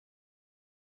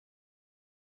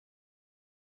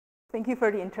Thank you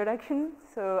for the introduction.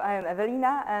 So I am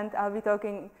Evelina, and I'll be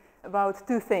talking about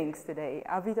two things today.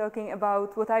 I'll be talking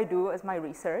about what I do as my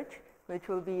research, which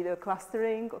will be the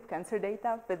clustering of cancer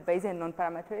data with Bayesian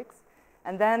nonparametrics.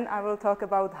 And then I will talk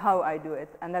about how I do it,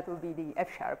 and that will be the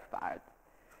F-sharp part.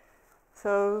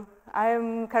 So I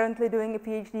am currently doing a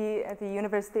PhD at the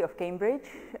University of Cambridge,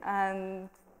 and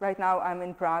right now I'm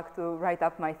in Prague to write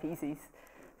up my thesis.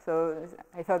 So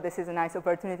I thought this is a nice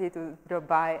opportunity to drop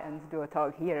by and do a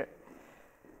talk here.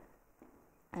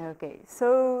 Okay,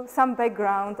 so some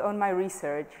background on my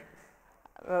research.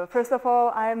 First of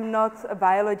all, I'm not a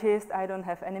biologist. I don't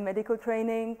have any medical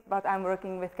training, but I'm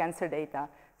working with cancer data.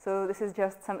 So this is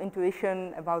just some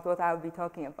intuition about what I'll be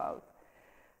talking about.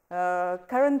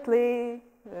 Currently,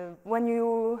 when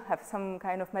you have some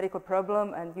kind of medical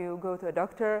problem and you go to a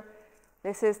doctor,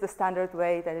 this is the standard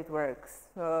way that it works.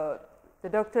 The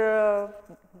doctor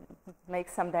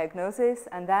makes some diagnosis,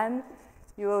 and then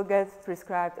you will get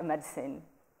prescribed a medicine.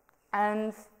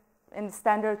 And in the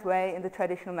standard way, in the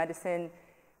traditional medicine,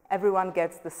 everyone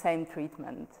gets the same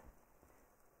treatment.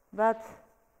 But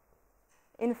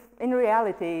in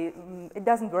reality, it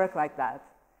doesn't work like that,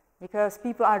 because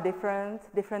people are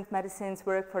different. Different medicines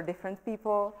work for different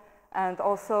people, and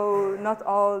also not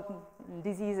all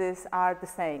diseases are the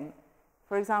same.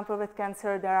 For example, with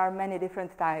cancer, there are many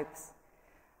different types.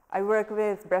 I work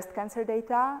with breast cancer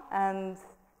data, and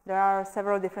there are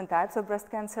several different types of breast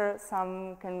cancer.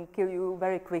 Some can kill you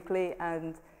very quickly,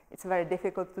 and it's very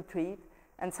difficult to treat.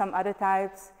 And some other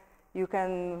types, you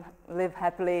can live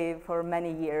happily for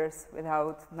many years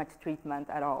without much treatment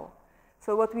at all.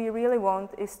 So what we really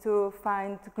want is to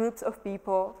find groups of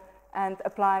people and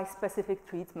apply specific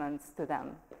treatments to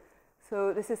them.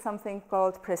 So this is something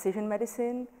called precision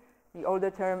medicine. The older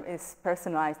term is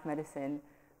personalized medicine.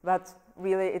 But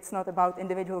really, it's not about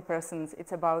individual persons.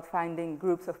 It's about finding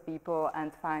groups of people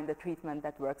and find a treatment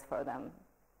that works for them.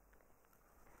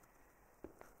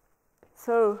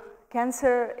 So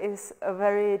cancer is a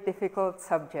very difficult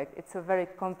subject. It's a very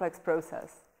complex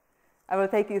process. I will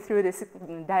take you through this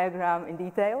diagram in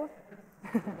detail.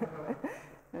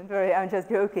 Don't worry, I'm just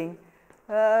joking.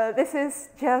 This is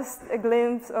just a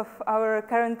glimpse of our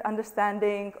current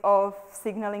understanding of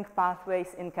signaling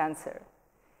pathways in cancer.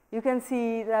 You can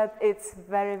see that it's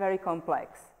very, very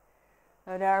complex.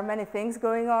 There are many things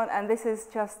going on, and this is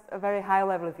just a very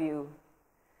high-level view.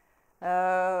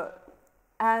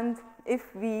 And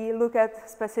if we look at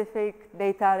specific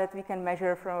data that we can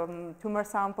measure from tumor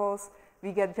samples,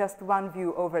 we get just one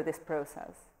view over this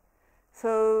process.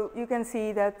 So you can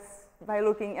see that by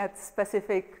looking at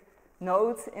specific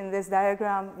nodes in this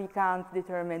diagram, we can't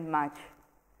determine much.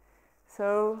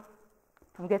 So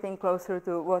I'm getting closer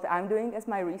to what I'm doing as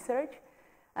my research,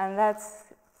 and that's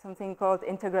something called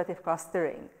integrative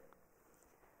clustering.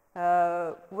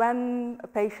 When a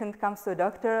patient comes to a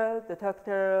doctor, the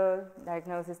doctor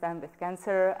diagnoses them with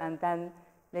cancer, and then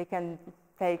they can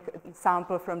take a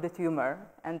sample from the tumor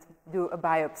and do a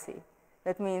biopsy.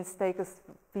 That means take a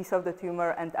piece of the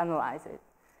tumor and analyze it.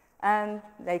 And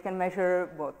they can measure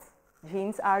what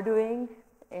genes are doing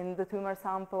in the tumor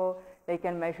sample. They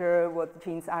can measure what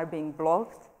genes are being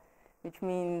blocked, which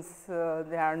means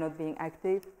they are not being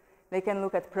active. They can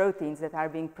look at proteins that are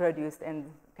being produced in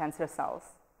cancer cells.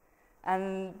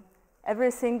 And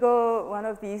every single one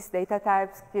of these data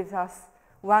types gives us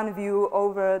one view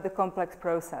over the complex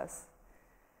process.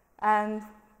 And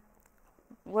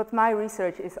what my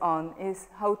research is on is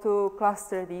how to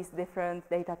cluster these different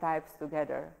data types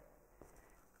together.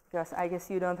 Because I guess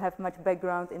you don't have much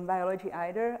background in biology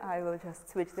either. I will just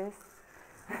switch this.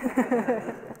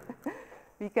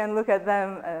 We can look at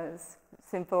them as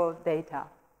simple data.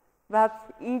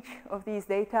 But each of these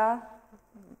data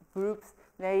groups,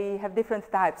 they have different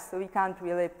types, so we can't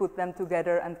really put them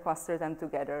together and cluster them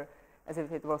together as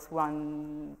if it was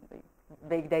one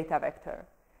big data vector.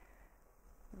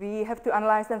 We have to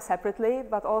analyze them separately,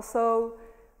 but also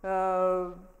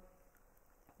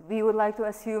we would like to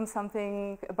assume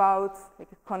something about like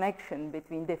a connection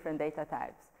between different data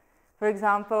types. For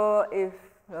example, if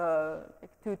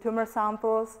two tumor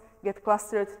samples get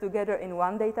clustered together in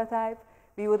one data type,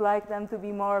 we would like them to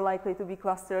be more likely to be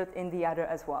clustered in the other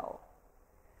as well.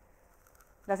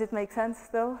 Does it make sense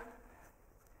still?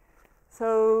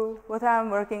 So what I'm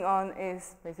working on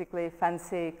is basically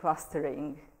fancy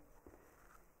clustering.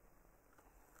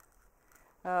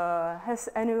 Has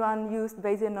anyone used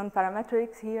Bayesian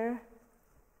nonparametrics here?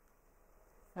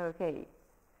 Okay.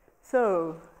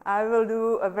 So I will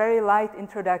do a very light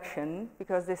introduction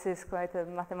because this is quite a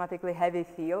mathematically heavy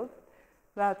field.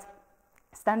 But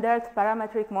standard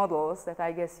parametric models that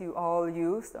I guess you all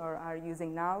used or are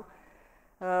using now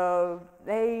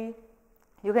You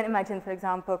can imagine, for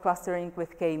example, clustering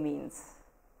with k-means.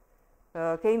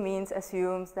 K-means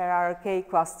assumes there are k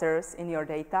clusters in your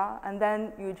data, and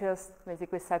then you just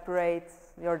basically separate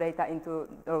your data into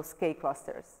those k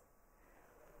clusters.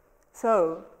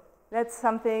 So that's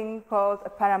something called a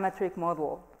parametric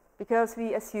model, because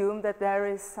we assume that there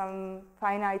is some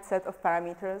finite set of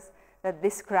parameters that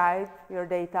describe your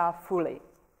data fully.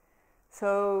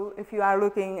 So if you are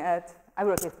looking at, I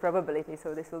work with probability,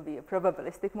 so this will be a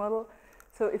probabilistic model.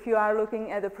 So if you are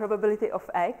looking at the probability of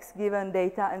x given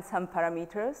data and some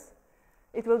parameters,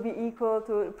 it will be equal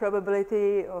to the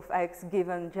probability of x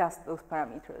given just those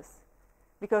parameters,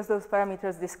 because those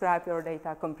parameters describe your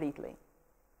data completely.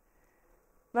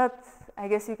 But I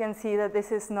guess you can see that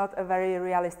this is not a very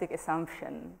realistic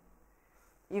assumption.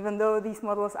 Even though these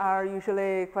models are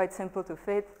usually quite simple to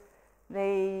fit,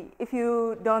 if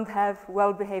you don't have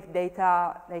well-behaved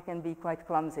data, they can be quite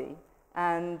clumsy.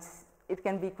 And it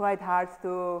can be quite hard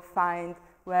to find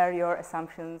where your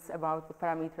assumptions about the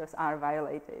parameters are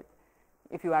violated,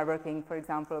 if you are working, for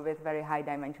example, with very high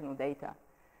dimensional data.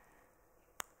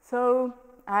 So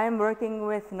I am working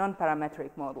with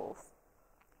nonparametric models.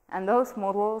 And those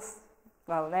models,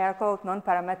 well, they are called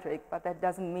nonparametric, but that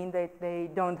doesn't mean that they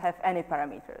don't have any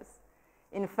parameters.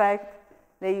 In fact,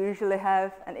 they usually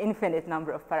have an infinite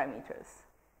number of parameters.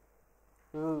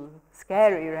 Ooh,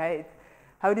 scary, right?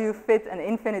 How do you fit an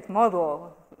infinite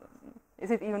model? Is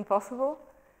it even possible?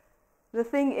 The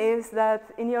thing is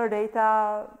that in your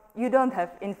data, you don't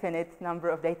have infinite number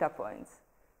of data points.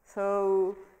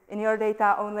 So in your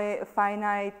data, only a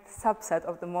finite subset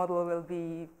of the model will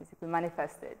be basically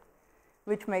manifested,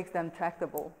 which makes them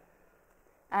tractable.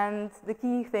 And the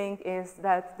key thing is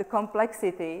that the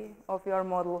complexity of your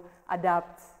model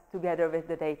adapts together with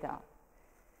the data.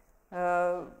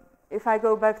 If I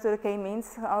go back to the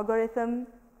k-means algorithm,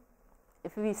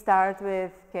 if we start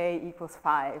with k equals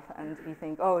 5, and we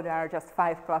think, oh, there are just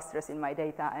 5 clusters in my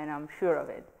data, and I'm sure of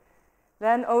it,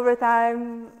 then over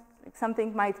time,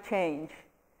 something might change,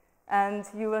 and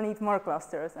you will need more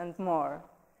clusters and more.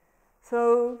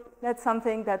 So that's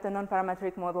something that the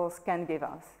nonparametric models can give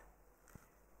us.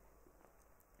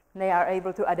 They are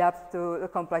able to adapt to the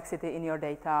complexity in your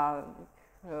data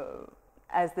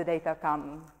as the data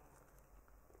come.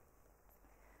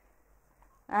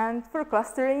 And for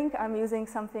clustering, I'm using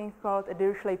something called a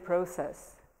Dirichlet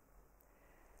process.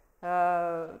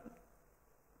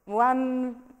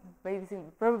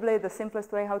 Probably the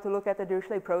simplest way how to look at the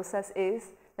Dirichlet process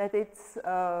is that it's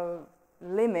a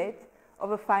limit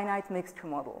of a finite mixture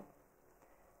model.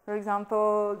 For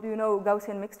example, do you know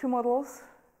Gaussian mixture models?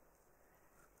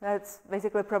 That's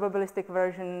basically a probabilistic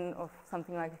version of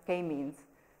something like k-means.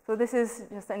 So this is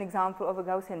just an example of a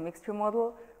Gaussian mixture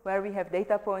model where we have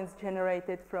data points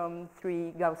generated from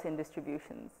 3 Gaussian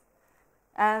distributions.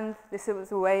 And this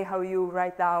is a way how you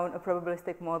write down a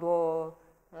probabilistic model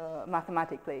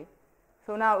mathematically.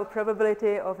 So now a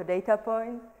probability of a data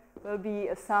point will be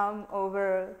a sum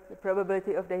over the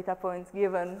probability of data points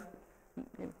given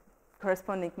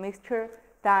corresponding mixture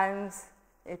times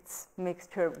its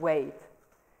mixture weight.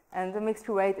 And the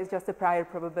mixture weight is just a prior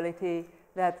probability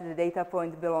that the data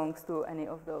point belongs to any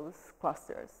of those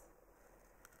clusters.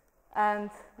 And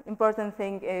important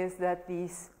thing is that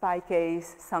these pi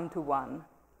k's sum to 1.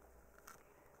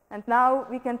 And now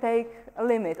we can take a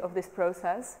limit of this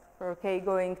process for k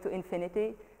going to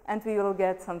infinity, and we will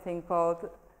get something called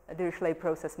a Dirichlet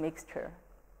process mixture.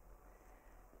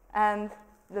 And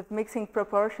the mixing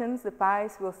proportions, the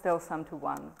pi's, will still sum to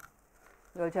 1.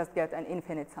 We'll just get an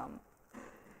infinite sum.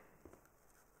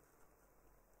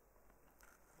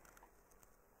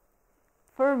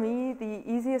 For me, the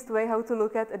easiest way how to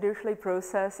look at a Dirichlet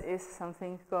process is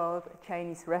something called a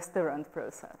Chinese restaurant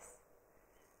process.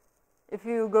 If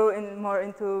you go more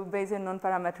into Bayesian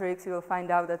nonparametrics, you will find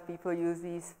out that people use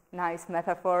these nice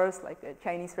metaphors like a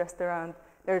Chinese restaurant.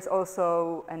 There's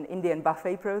also an Indian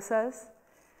buffet process.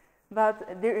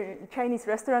 But the Chinese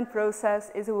restaurant process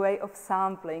is a way of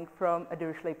sampling from a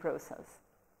Dirichlet process.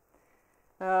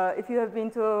 If you have been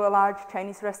to a large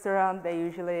Chinese restaurant, they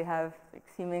usually have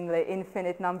seemingly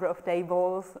infinite number of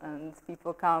tables, and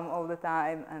people come all the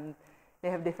time, and they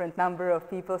have different number of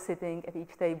people sitting at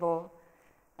each table.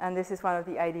 And this is one of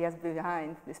the ideas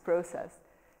behind this process.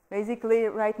 Basically,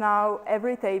 right now,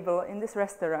 every table in this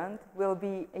restaurant will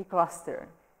be a cluster.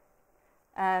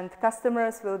 And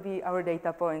customers will be our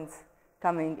data points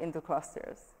coming into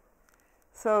clusters.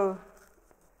 So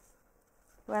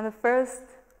when the first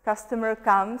customer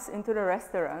comes into the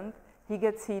restaurant, he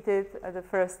gets seated at the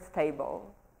first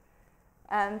table.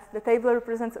 And the table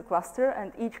represents a cluster,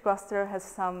 and each cluster has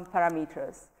some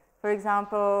parameters. For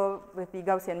example, with the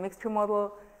Gaussian mixture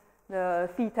model, the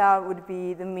theta would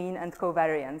be the mean and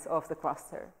covariance of the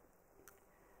cluster.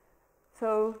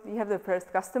 So we have the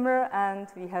first customer, and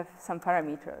we have some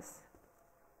parameters.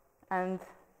 And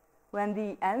when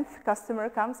the nth customer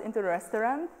comes into the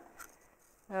restaurant,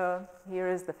 here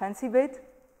is the fancy bit,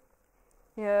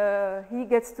 he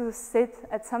gets to sit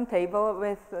at some table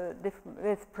with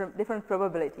different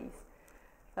probabilities.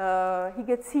 He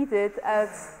gets seated at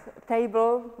a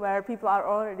table where people are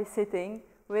already sitting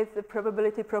with the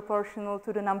probability proportional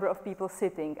to the number of people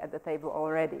sitting at the table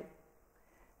already.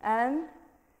 And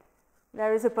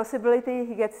there is a possibility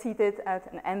he gets seated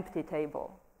at an empty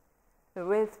table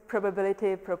with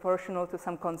probability proportional to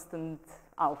some constant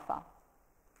alpha.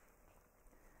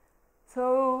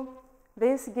 So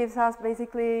this gives us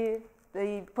basically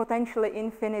the potentially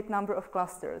infinite number of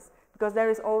clusters, because there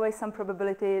is always some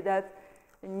probability that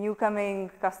a new coming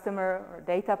customer or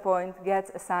data point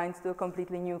gets assigned to a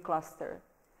completely new cluster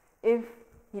if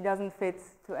he doesn't fit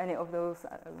to any of those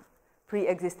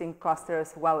pre-existing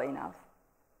clusters well enough.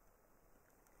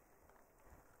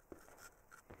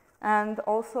 And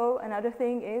also another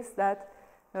thing is that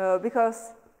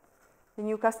because the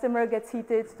new customer gets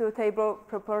seated to a table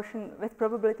with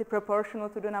probability proportional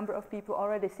to the number of people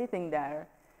already sitting there,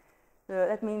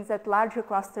 that means that larger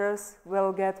clusters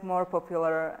will get more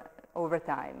popular over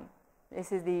time.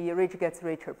 This is the rich gets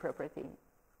richer property.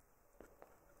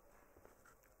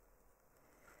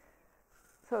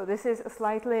 So this is a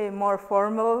slightly more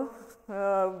formal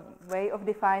way of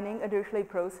defining a Dirichlet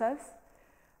process.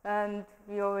 And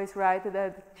we always write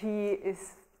that G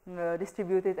is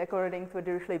distributed according to a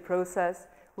Dirichlet process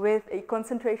with a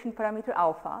concentration parameter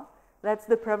alpha. That's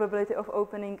the probability of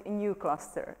opening a new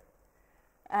cluster.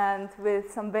 And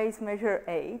with some base measure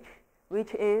H,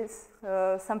 which is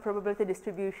some probability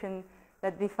distribution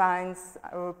that defines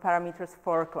our parameters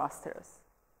for clusters.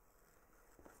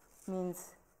 Means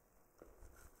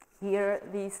here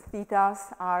these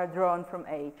thetas are drawn from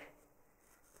H.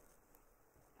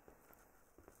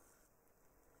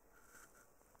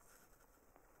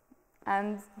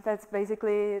 And that's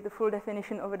basically the full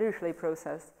definition of a Dirichlet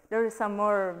process. There is some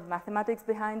more mathematics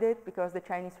behind it, because the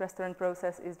Chinese restaurant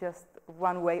process is just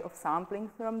one way of sampling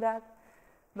from that.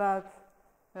 But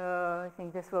I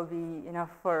think this will be enough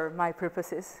for my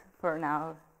purposes for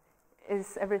now.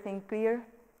 Is everything clear?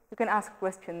 You can ask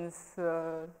questions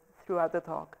throughout the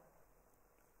talk.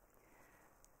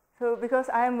 So because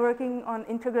I am working on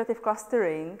integrative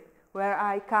clustering, where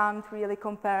I can't really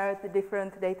compare the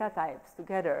different data types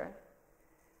together,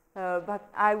 but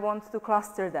I want to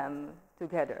cluster them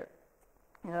together.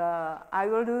 I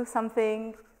will do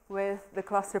something with the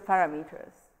cluster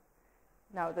parameters.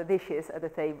 Now the dishes at the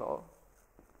table.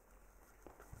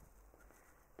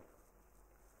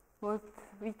 What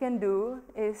we can do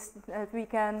is that we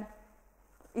can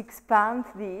expand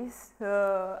these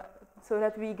so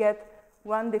that we get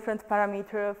one different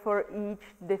parameter for each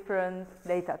different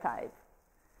data type.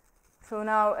 So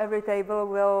now every table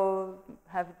will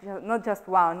have not just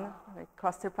one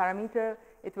cluster parameter,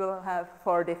 it will have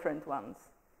 4 different ones.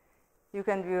 You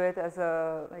can view it as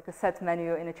like a set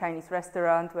menu in a Chinese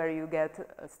restaurant where you get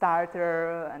a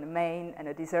starter and a main and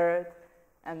a dessert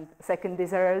and a second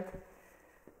dessert.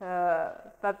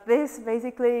 But this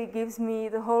basically gives me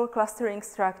the whole clustering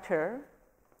structure.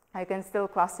 I can still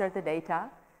cluster the data,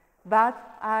 but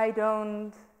I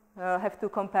don't have to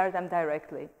compare them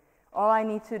directly. All I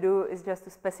need to do is just to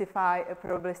specify a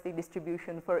probabilistic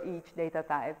distribution for each data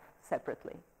type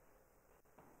separately.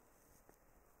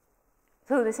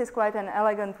 So this is quite an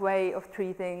elegant way of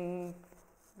treating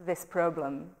this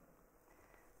problem.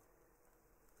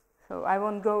 So I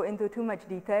won't go into too much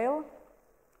detail.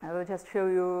 I will just show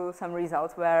you some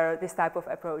results where this type of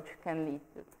approach can lead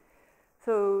to.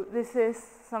 So this is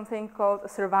something called a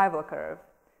survival curve.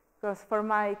 Because for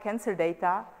my cancer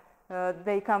data,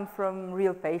 they come from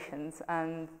real patients,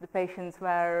 and the patients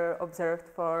were observed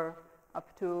for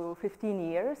up to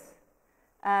 15 years.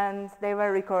 And they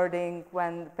were recording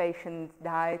when the patient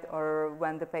died or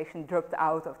when the patient dropped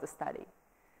out of the study.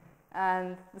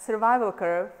 And the survival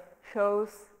curve shows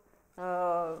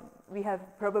we have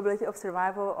probability of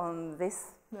survival on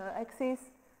this axis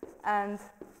and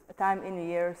time in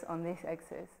years on this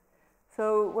axis.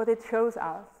 So what it shows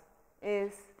us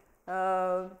is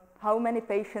how many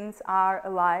patients are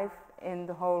alive in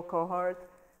the whole cohort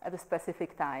at a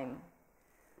specific time.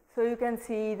 So you can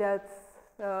see that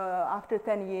after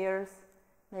 10 years,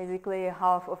 basically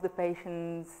half of the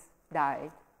patients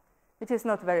died, which is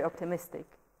not very optimistic.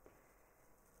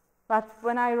 But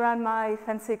when I run my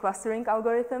fancy clustering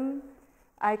algorithm,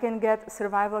 I can get a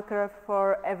survival curve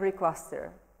for every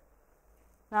cluster.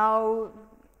 Now,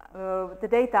 the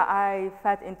data I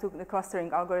fed into the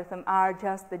clustering algorithm are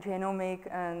just the genomic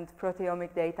and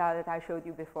proteomic data that I showed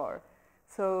you before.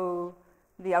 So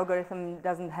the algorithm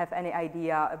doesn't have any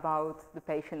idea about the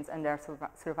patients and their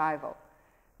survival.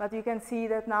 But you can see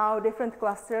that now different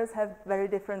clusters have very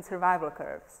different survival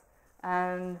curves.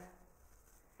 And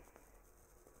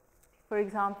for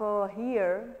example,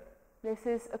 here, this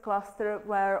is a cluster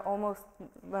where almost,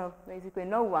 well, basically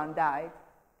no one died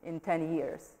in 10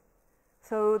 years.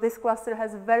 So this cluster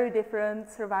has a very different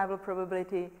survival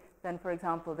probability than, for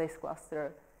example, this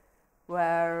cluster,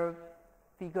 where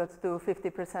we got to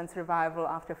 50% survival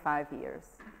after 5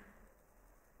 years.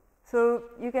 So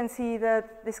you can see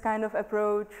that this kind of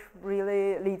approach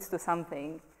really leads to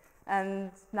something.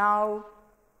 And now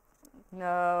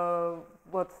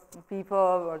what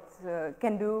people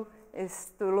can do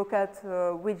is to look at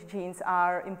which genes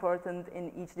are important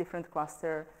in each different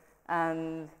cluster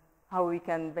and how we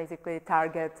can basically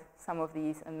target some of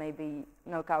these and maybe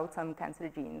knock out some cancer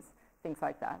genes, things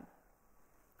like that.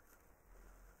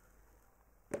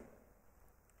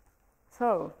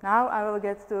 So now I will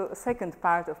get to a second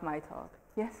part of my talk.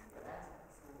 Yes?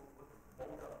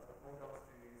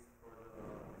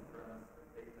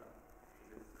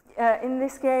 In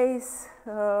this case,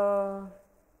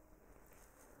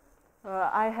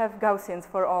 I have Gaussians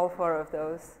for all 4 of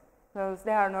those.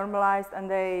 They are normalized and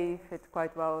they fit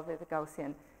quite well with the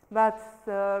Gaussian. But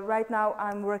right now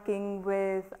I'm working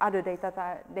with other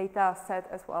data set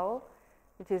as well,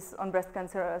 which is on breast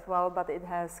cancer as well, but it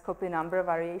has copy number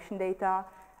variation data,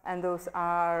 and those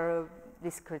are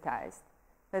discretized.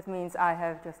 That means I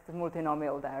have just a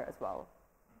multinomial there as well.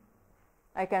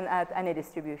 I can add any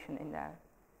distribution in there.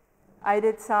 I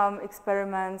did some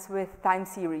experiments with time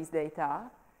series data,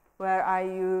 where I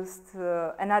used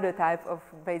another type of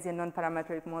Bayesian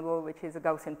nonparametric model, which is a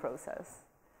Gaussian process.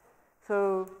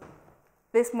 So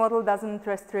this model doesn't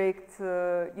restrict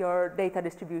your data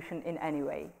distribution in any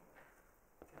way.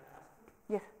 Can I ask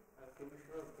you? Yes? Can you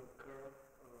show the curve,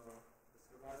 the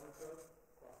survival curve,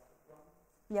 cluster one?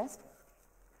 Yes?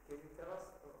 Can you tell us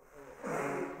how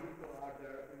many people are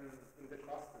there in the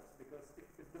clusters? Because if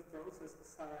the process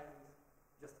assigns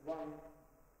just one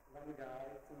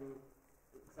guy to,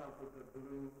 for example, the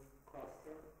blue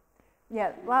cluster.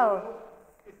 Yeah, well.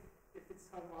 If it's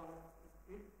someone,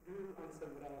 do you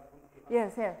understand what I'm asking?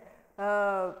 Yes, yes.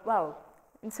 Well,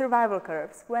 in survival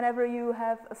curves, whenever you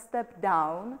have a step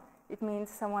down, it means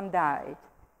someone died.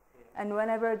 Yeah. And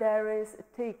whenever there is a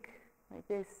tick, like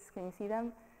this, can you see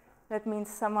them? That means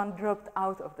someone dropped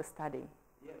out of the study.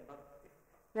 Yeah, but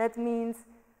that means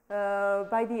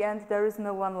by the end, there is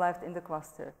no one left in the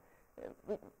cluster.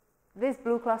 This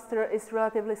blue cluster is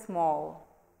relatively small.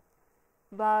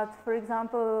 But for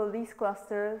example, these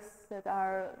clusters that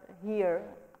are here,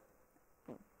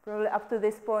 probably up to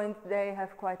this point, they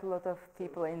have quite a lot of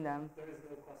people in them. There is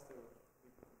no cluster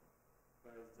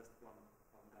where it's just one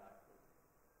guy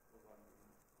or one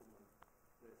woman.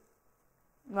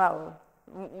 Well,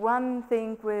 one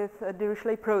thing with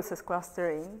Dirichlet process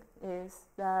clustering is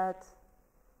that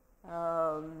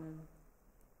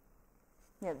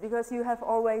because you have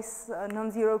always a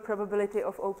non-zero probability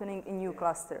of opening a new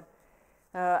cluster.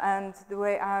 And the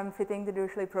way I'm fitting the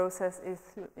Dirichlet process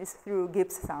is through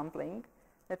Gibbs sampling.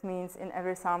 That means in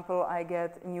every sample I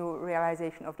get a new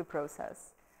realization of the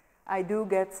process. I do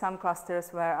get some clusters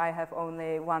where I have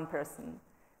only one person.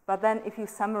 But then if you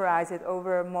summarize it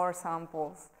over more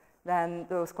samples, then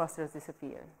those clusters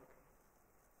disappear.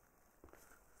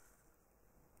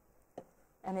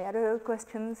 Any other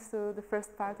questions to the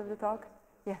first part of the talk?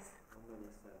 Yes?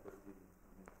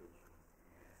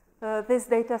 This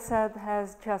data set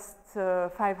has just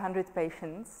 500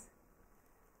 patients,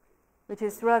 which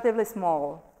is relatively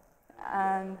small.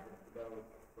 And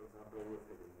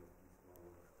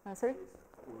sorry?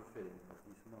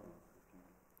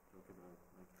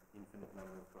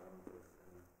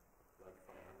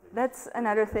 That's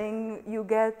another thing you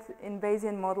get in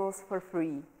Bayesian models for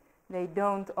free. They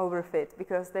don't overfit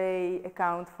because they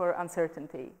account for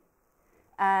uncertainty.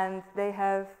 And they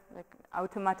have like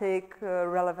automatic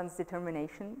relevance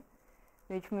determination,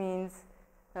 which means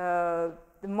the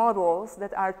models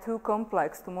that are too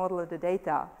complex to model the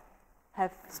data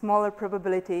have smaller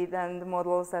probability than the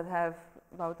models that have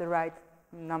about the right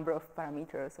number of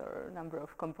parameters or number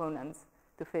of components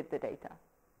to fit the data.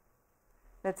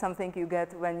 That's something you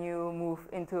get when you move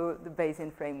into the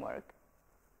Bayesian framework.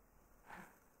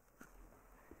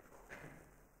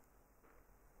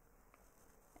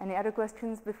 Any other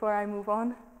questions before I move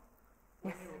on?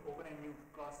 When you open a new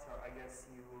cluster, I guess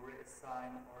you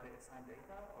reassign or reassign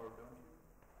data, or don't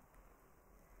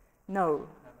you?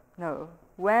 No.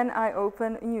 when I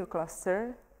open a new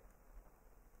cluster,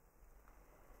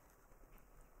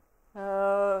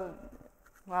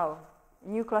 well,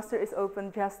 new cluster is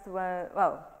open just when,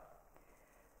 well,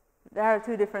 there are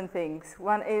two different things.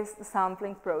 One is the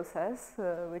sampling process,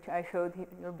 which I showed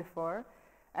here before,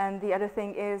 and the other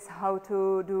thing is how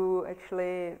to do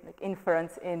actually like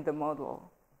inference in the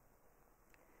model.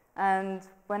 And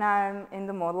when I'm in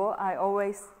the model, I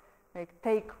always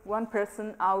take one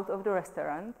person out of the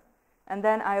restaurant, and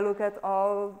then I look at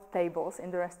all tables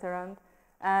in the restaurant,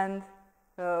 and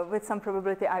with some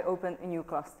probability I open a new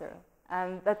cluster.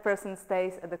 And that person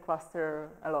stays at the cluster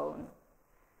alone.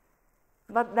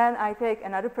 But then I take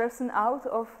another person out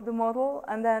of the model,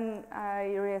 and then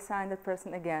I reassign that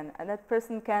person again. And that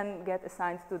person can get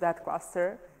assigned to that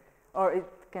cluster, or it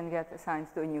can get assigned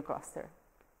to a new cluster.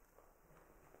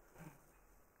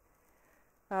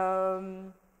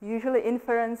 Usually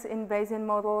inference in Bayesian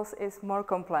models is more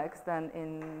complex than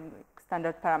in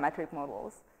standard parametric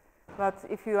models. But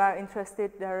if you are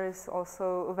interested, there is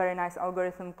also a very nice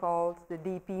algorithm called the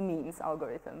DP means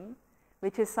algorithm,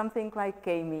 which is something like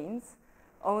k-means,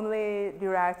 only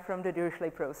derived from the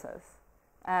Dirichlet process.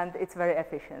 And it's very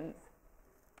efficient.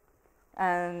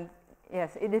 And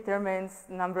yes, it determines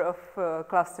the number of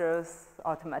clusters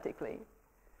automatically.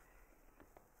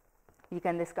 We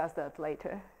can discuss that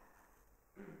later.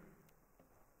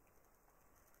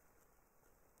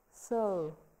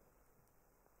 So,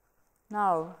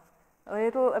 now, a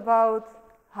little about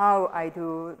how I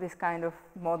do this kind of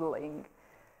modeling.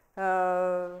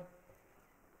 I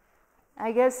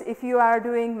guess if you are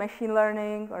doing machine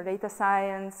learning or data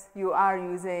science, you are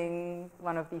using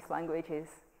one of these languages.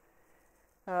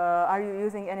 Are you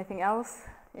using anything else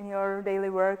in your daily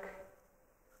work?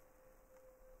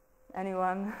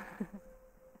 Anyone?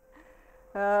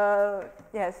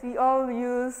 Yes, we all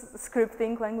use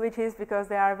scripting languages because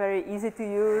they are very easy to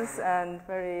use and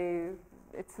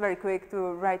it's very quick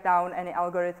to write down any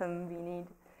algorithm we need.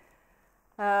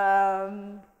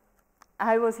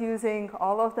 I was using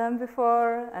all of them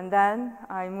before, and then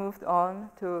I moved on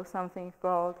to something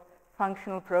called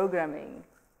functional programming.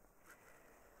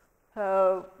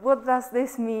 What does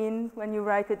this mean when you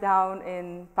write it down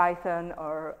in Python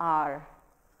or R?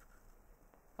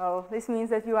 Well, this means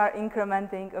that you are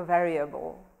incrementing a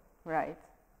variable, right?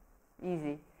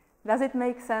 Easy. Does it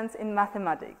make sense in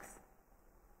mathematics?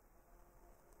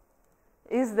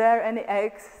 Is there any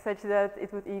x such that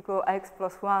it would equal x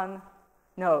plus 1?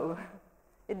 No.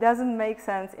 It doesn't make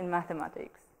sense in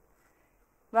mathematics.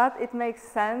 But it makes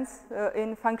sense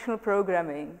in functional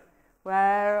programming,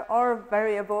 where all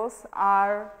variables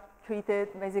are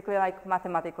treated basically like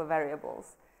mathematical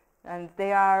variables, and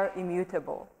they are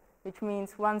immutable, which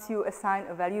means once you assign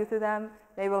a value to them,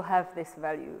 they will have this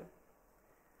value.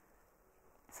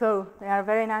 So they are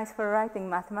very nice for writing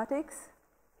mathematics,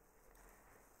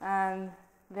 and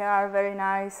they are very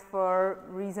nice for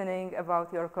reasoning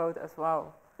about your code as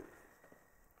well.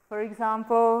 For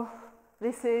example,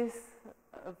 this is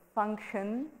a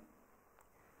function.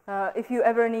 If you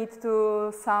ever need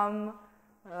to sum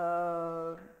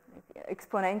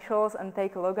exponentials and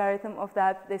take a logarithm of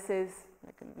that, this is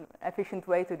like an efficient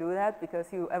way to do that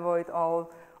because you avoid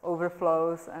all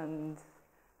overflows and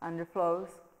underflows.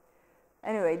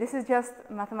 Anyway, this is just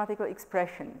a mathematical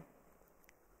expression.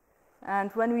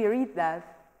 And when we read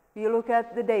that, we look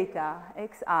at the data,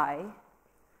 xi,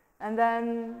 and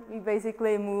then we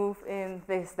basically move in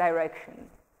this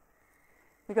direction.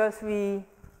 Because we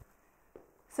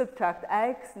subtract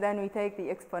x, then we take the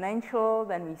exponential,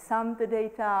 then we sum the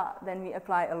data, then we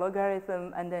apply a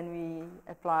logarithm, and then we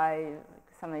apply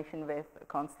summation with a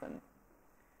constant.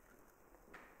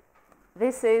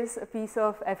 This is a piece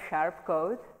of F#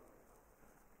 code.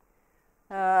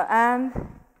 And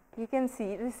you can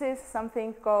see this is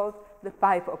something called the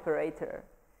pipe operator,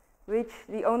 which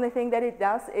the only thing that it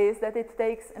does is that it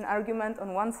takes an argument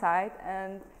on one side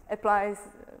and applies,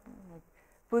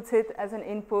 puts it as an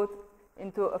input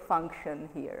into a function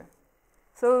here.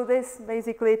 So this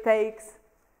basically takes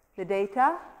the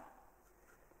data,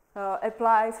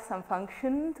 applies some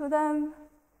function to them,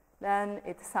 then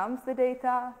it sums the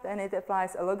data, then it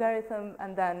applies a logarithm,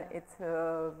 and then it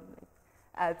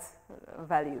adds a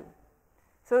value.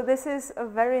 So this is a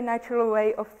very natural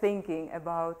way of thinking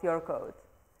about your code.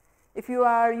 If you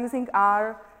are using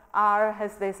R, R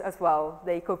has this as well.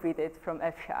 They copied it from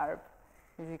F#.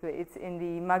 Basically, it's in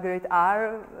the Magritte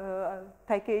R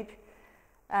package,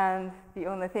 and the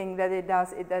only thing that it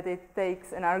does is that it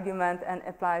takes an argument and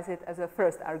applies it as a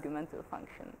first argument to a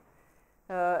function.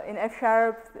 In F#,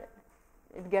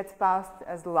 it gets passed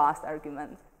as the last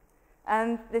argument.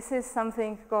 And this is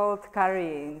something called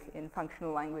carrying in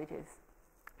functional languages.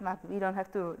 but we don't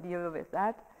have to deal with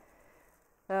that.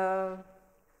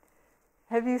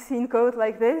 Have you seen code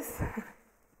like this?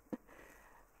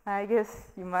 I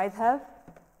guess you might have.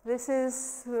 This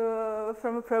is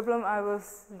from a problem I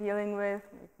was dealing with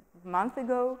a month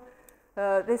ago.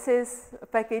 This is a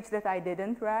package that I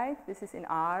didn't write. This is in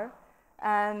R,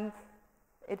 and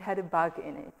it had a bug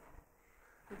in it.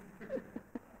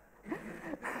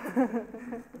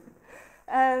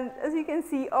 And as you can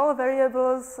see, all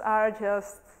variables are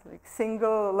just like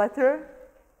single letter,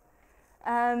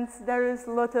 and there is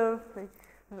a lot of like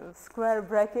square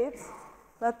brackets.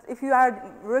 But if you are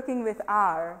working with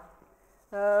R,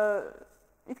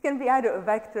 it can be either a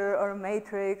vector or a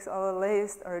matrix or a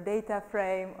list or a data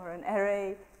frame or an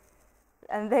array,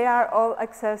 and they are all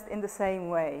accessed in the same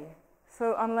way.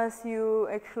 So unless you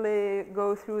actually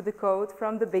go through the code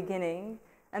from the beginning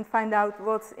and find out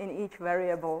what's in each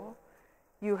variable,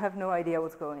 you have no idea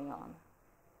what's going on.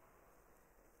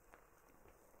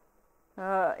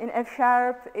 In F#,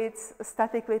 it's a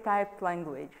statically typed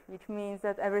language, which means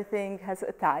that everything has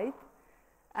a type,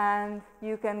 and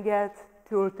you can get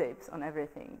tooltips on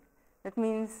everything. That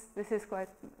means this is quite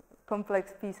a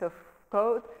complex piece of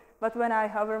code, but when I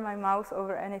hover my mouse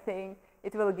over anything,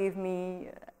 it will give me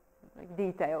like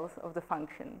details of the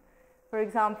function. For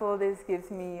example, this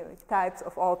gives me like types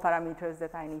of all parameters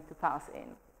that I need to pass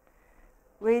in,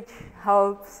 which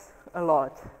helps a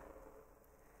lot.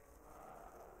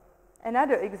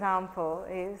 Another example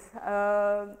is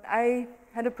I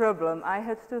had a problem. I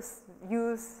had to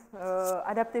use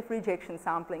adaptive rejection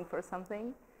sampling for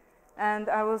something, and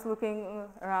I was looking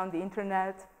around the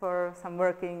internet for some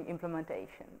working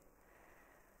implementation.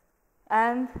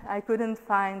 And I couldn't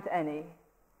find any,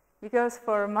 because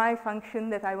for my function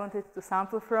that I wanted to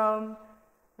sample from,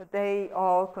 they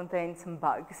all contained some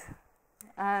bugs.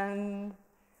 And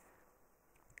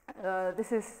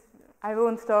I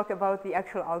won't talk about the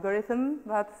actual algorithm,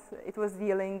 but it was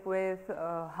dealing with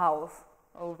hows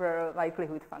over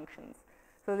likelihood functions.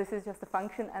 So this is just a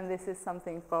function, and this is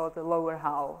something called a lower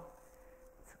how.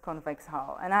 It's a convex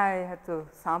how. And I had to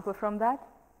sample from that.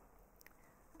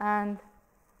 And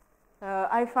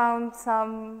I found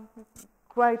some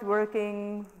quite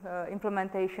working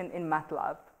implementation in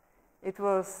MATLAB. It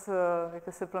was like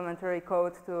a supplementary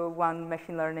code to one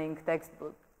machine learning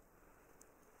textbook.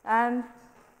 And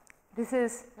this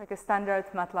is like a standard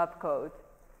MATLAB code.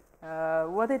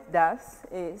 What it does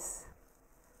is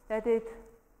that it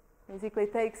basically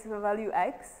takes the value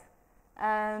x,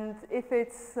 and if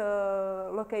it's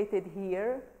located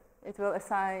here, it will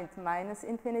assign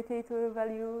 -infinity to the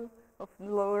value of the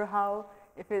lower how.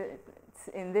 If it's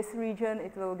in this region,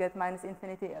 it will get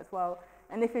 -infinity as well.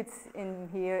 And if it's in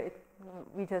here,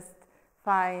 we just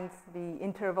find the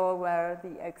interval where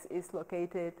the x is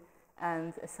located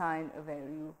and assign a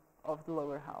value of the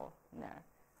lower how there.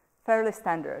 Fairly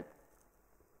standard.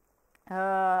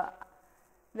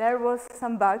 There was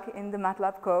some bug in the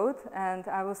MATLAB code, and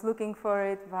I was looking for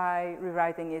it by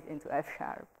rewriting it into F#.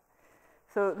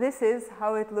 So this is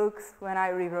how it looks when I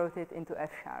rewrote it into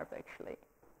F#, actually.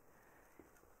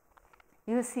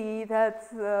 You see that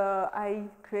I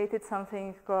created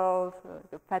something called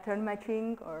the pattern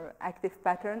matching or active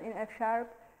pattern in F#,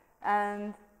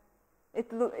 and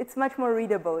it's much more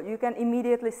readable. You can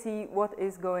immediately see what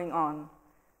is going on.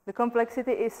 The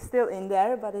complexity is still in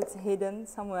there, but it's hidden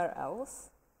somewhere else.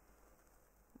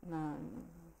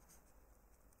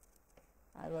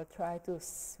 I will try to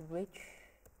switch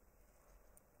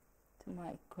to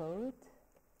my code.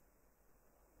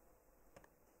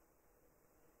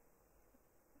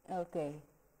 Okay.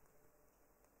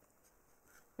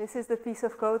 This is the piece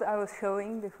of code I was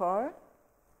showing before.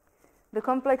 The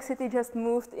complexity just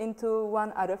moved into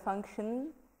one other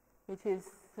function, which is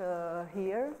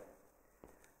here.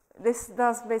 This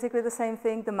does basically the same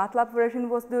thing the MATLAB version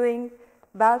was doing,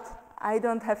 but I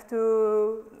don't have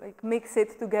to mix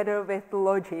it together with the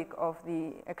logic of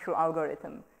the actual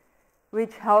algorithm,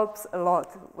 which helps a lot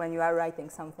when you are writing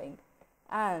something.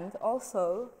 And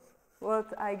also,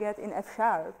 what I get in F#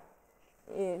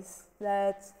 is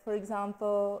that, for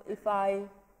example, if I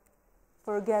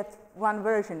forget one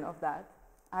version of that,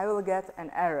 I will get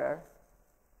an error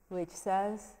which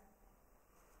says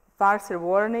parser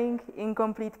warning,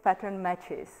 incomplete pattern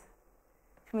matches,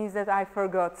 which means that I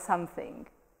forgot something.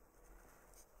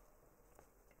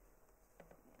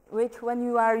 Which, when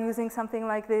you are using something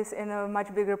like this in a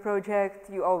much bigger project,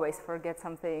 you always forget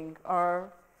something,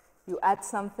 or you add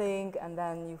something and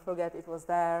then you forget it was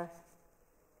there.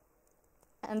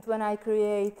 And when I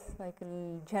create like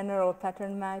a general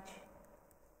pattern match,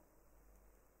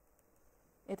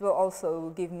 it will also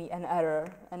give me an error,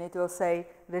 and it will say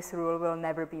this rule will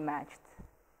never be matched.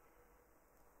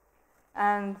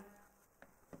 And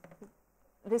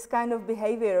this kind of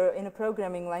behavior in a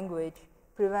programming language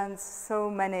prevents so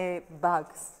many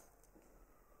bugs.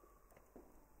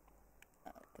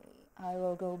 Okay, I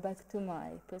will go back to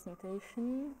my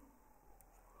presentation.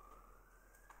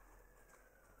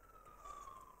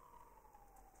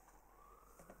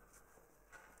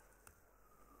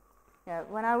 Yeah,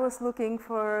 when I was looking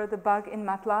for the bug in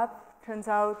MATLAB, turns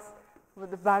out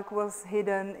the bug was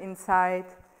hidden inside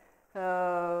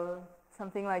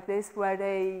something like this, where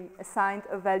they assigned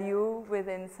a value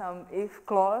within some if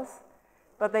clause,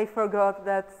 but they forgot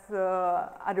that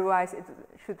otherwise it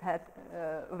should have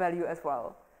a value as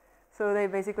well. So they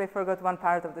basically forgot one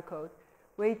part of the code,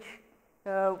 which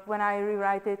when I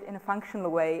rewrite it in a functional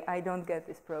way, I don't get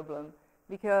this problem,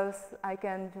 because I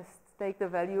can just take the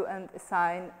value and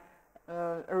assign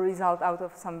a result out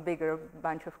of some bigger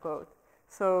bunch of code.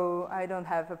 So I don't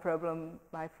have a problem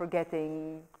by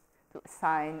forgetting to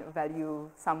assign a value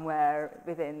somewhere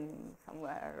within,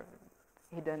 somewhere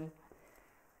hidden.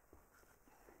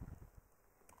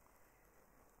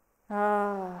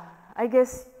 I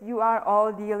guess you are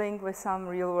all dealing with some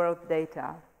real-world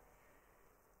data.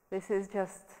 This is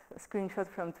just a screenshot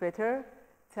from Twitter.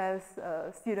 It says,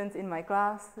 students in my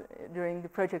class during the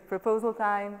project proposal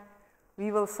time,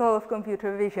 we will solve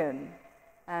computer vision.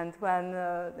 And when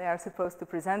they are supposed to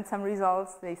present some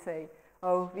results, they say,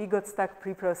 oh, we got stuck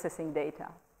pre-processing data.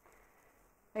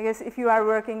 I guess if you are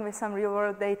working with some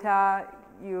real-world data,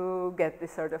 you get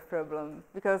this sort of problem.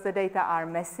 Because the data are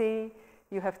messy,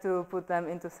 you have to put them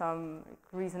into some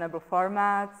reasonable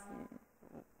format.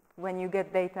 When you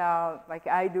get data, like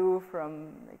I do,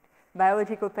 from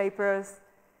biological papers,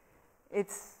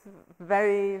 it's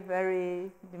very, very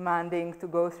demanding to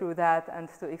go through that and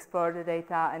to explore the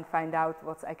data and find out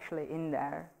what's actually in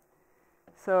there.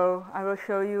 So I will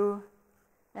show you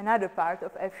another part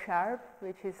of F#,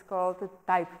 which is called the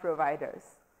type providers.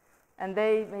 And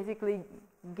they basically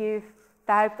give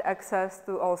typed access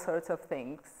to all sorts of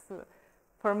things.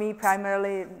 For me,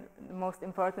 primarily, the most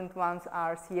important ones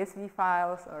are CSV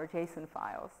files or JSON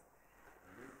files.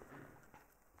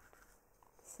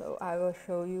 So I will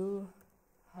show you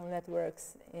how that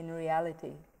works in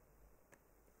reality.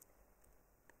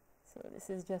 So this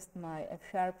is just my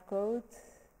F# code.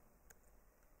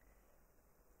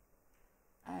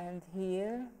 And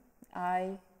here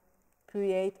I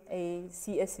create a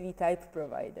CSV type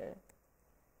provider.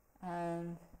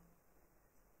 And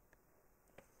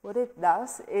what it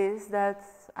does is that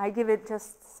I give it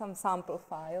just some sample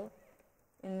file.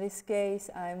 In this case,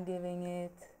 I'm giving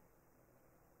it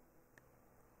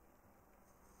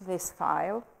this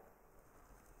file.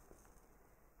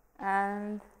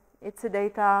 And it's a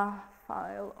data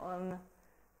file on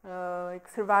like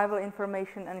survival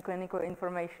information and clinical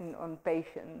information on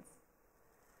patients.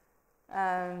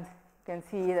 And you can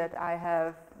see that I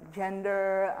have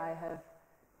gender, I have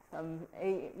some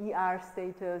ER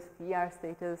status, PR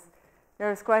status.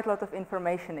 There's quite a lot of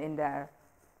information in there.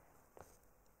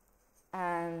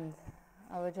 And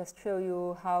I will just show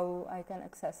you how I can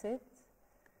access it.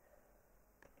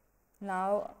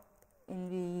 Now, in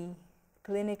the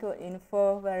clinical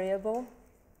info variable,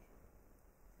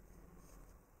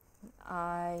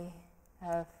 I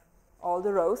have all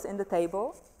the rows in the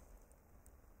table.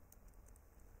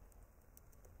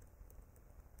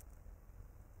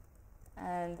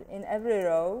 And in every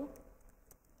row,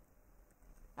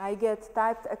 I get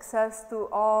typed access to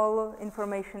all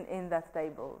information in that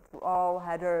table, to all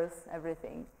headers,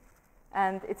 everything.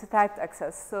 And it's a typed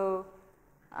access, so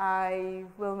I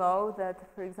will know that,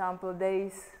 for example,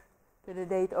 days to the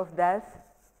date of death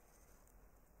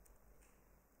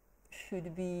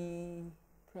should be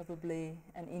probably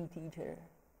an integer.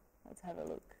 Let's have a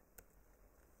look.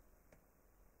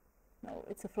 No,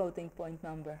 it's a floating point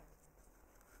number.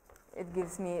 It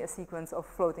gives me a sequence of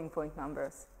floating point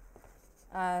numbers.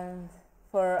 And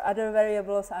for other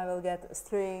variables, I will get a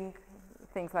string,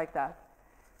 things like that.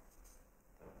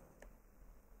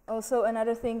 Also,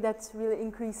 another thing that really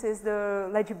increases the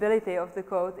legibility of the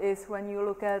code is when you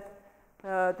look at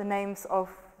the names of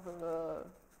the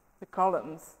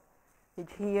columns, which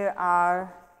here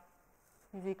are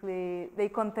basically, they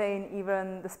contain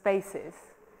even the spaces.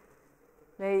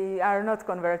 They are not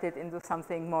converted into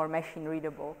something more machine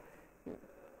readable.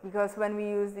 Because when we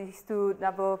use these two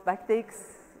double backticks,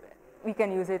 we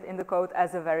can use it in the code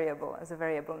as a variable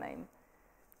name.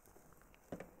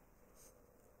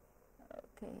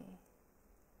 Okay.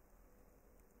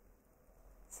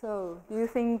 So, do you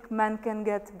think men can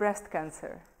get breast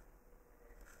cancer?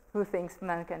 Who thinks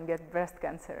men can get breast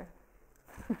cancer?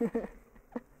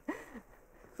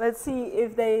 let's see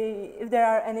if there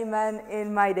are any men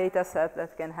in my data set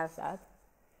that can have that.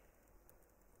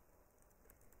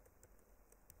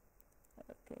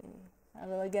 Okay, I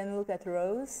will again look at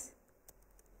rows.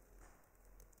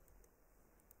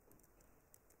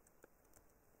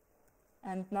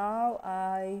 And now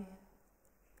I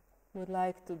would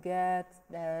like to get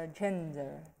their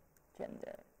gender,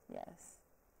 yes.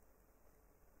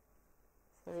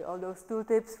 Sorry, all those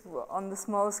tooltips on the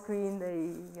small screen,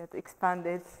 they get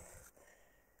expanded.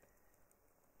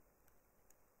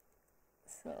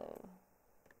 So,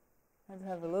 let's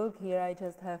have a look. Here I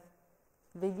just have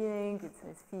beginning, it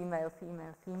says female,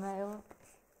 female, female.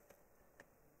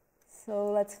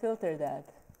 So let's filter that.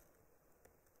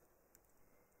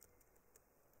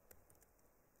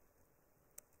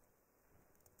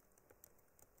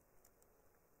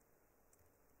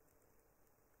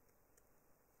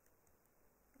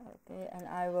 Okay, and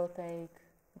I will take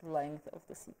the length of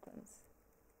the sequence.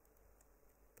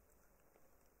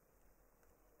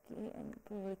 Okay, and you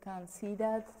probably can't see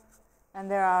that. And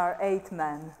there are 8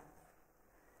 men.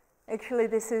 Actually,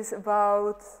 this is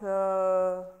about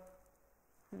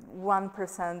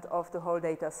 1% of the whole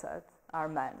data set are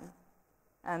men,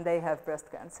 and they have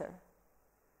breast cancer.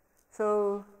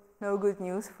 So, no good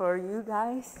news for you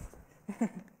guys.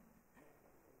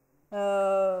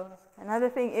 Another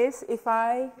thing is, if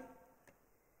I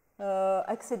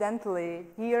accidentally,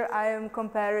 here I am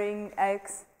comparing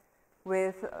X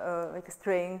with like a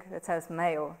string that says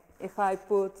male. If I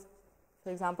put, for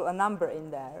example, a number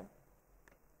in there,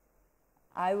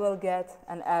 I will get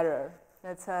an error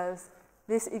that says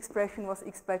this expression was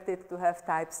expected to have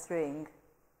type string.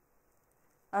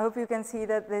 I hope you can see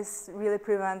that this really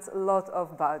prevents a lot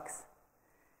of bugs.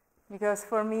 Because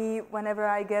for me, whenever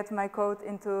I get my code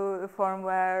into a form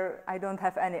where I don't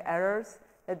have any errors,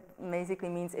 that basically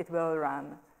means it will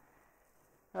run.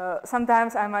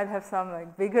 Sometimes I might have some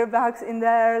like bigger bugs in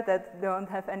there that don't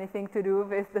have anything to do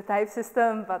with the type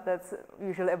system, but that's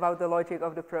usually about the logic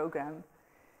of the program.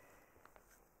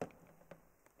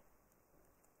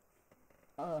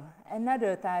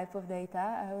 Another type of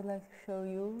data I would like to show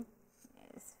you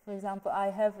is, for example, I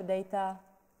have data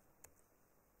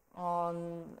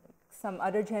on some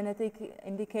other genetic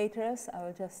indicators. I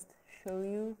will just show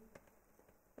you.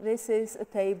 This is a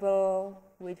table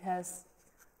which has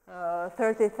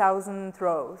 30,000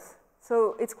 rows.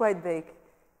 So it's quite big.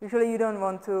 Usually you don't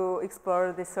want to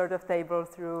explore this sort of table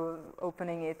through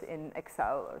opening it in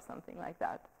Excel or something like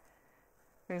that.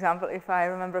 For example, if I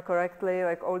remember correctly,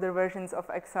 like older versions of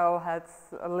Excel had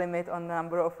a limit on the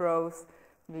number of rows,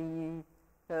 be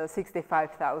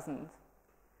 65,000.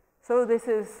 So this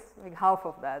is like half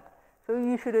of that. So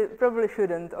you probably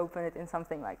shouldn't open it in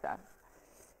something like that.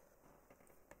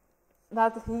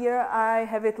 But here I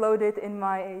have it loaded in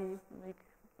my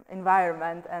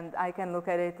environment, and I can look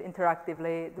at it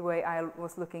interactively the way I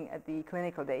was looking at the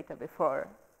clinical data before.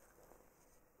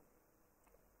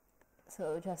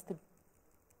 So just a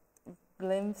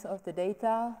glimpse of the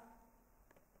data.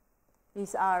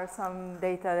 These are some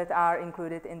data that are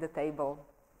included in the table.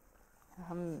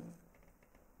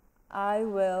 I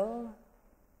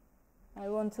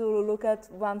want to look at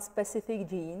one specific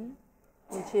gene,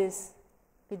 which is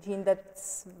the gene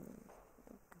that's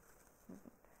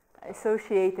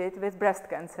associated with breast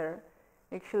cancer.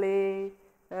 Actually,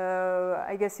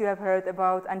 I guess you have heard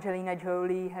about Angelina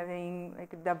Jolie having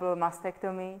like a double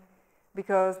mastectomy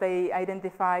because they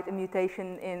identified a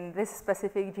mutation in this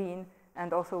specific gene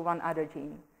and also one other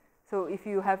gene. So if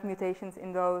you have mutations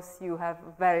in those, you have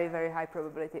very, very high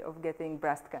probability of getting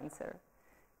breast cancer.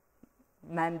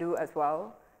 Men do as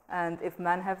well. And if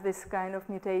men have this kind of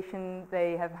mutation,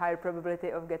 they have higher probability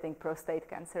of getting prostate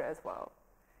cancer as well.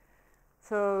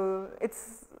 So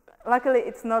luckily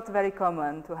it's not very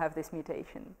common to have this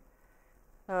mutation.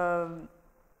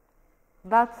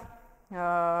 But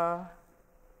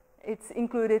it's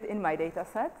included in my data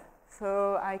set,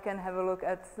 so I can have a look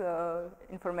at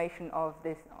information on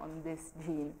this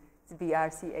gene. It's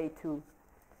BRCA2.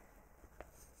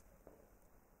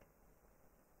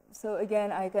 So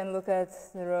again, I can look at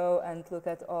the row and look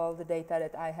at all the data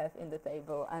that I have in the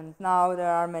table. And now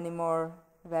there are many more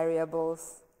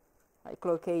variables, like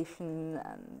location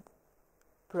and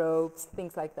probes,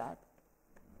 things like that.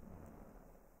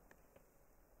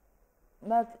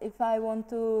 But if I want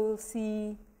to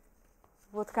see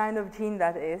what kind of gene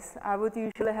that is, I would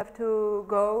usually have to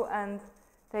go and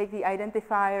take the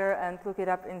identifier and look it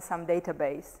up in some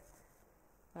database.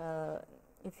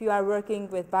 If you are working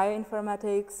with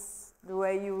bioinformatics,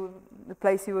 the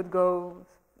place you would go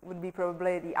would be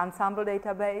probably the ensemble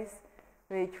database,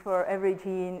 which for every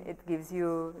gene it gives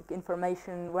you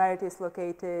information where it is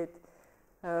located,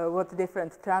 what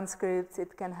different transcripts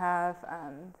it can have,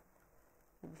 and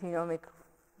genomic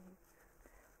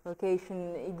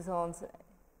location, exons,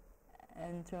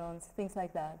 introns, things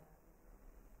like that.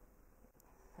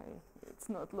 It's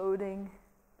not loading.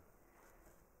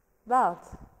 But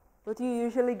what you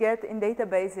usually get in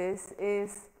databases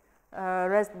is a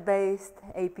REST-based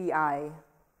API.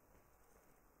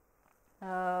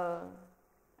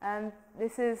 And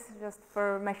this is just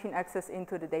for machine access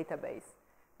into the database.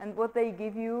 And what they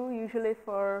give you usually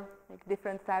for like,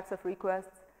 different types of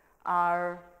requests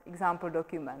are example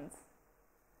documents.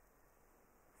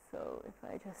 So if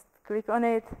I just click on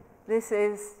it, this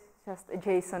is just a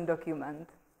JSON document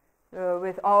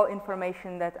with all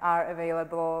information that are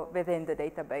available within the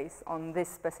database on this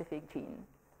specific gene.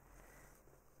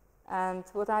 And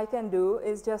what I can do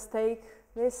is just take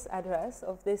this address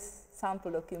of this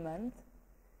sample document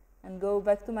and go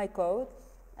back to my code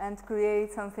and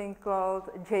create something called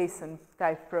a JSON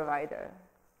type provider.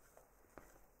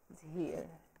 It's here.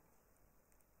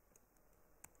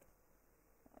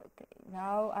 Okay,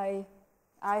 now I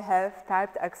have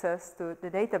typed access to the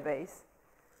database,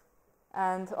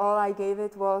 and all I gave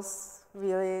it was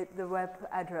really the web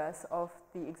address of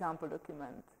the example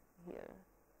document here.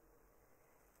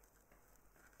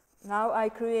 Now I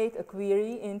create a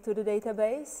query into the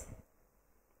database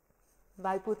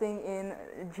by putting in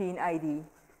gene ID.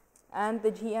 And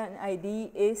the gene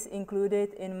ID is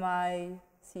included in my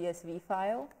CSV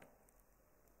file.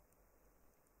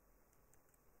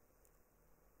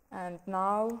 And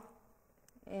now,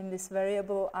 in this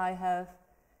variable, I have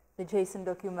the JSON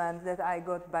document that I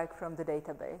got back from the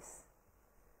database.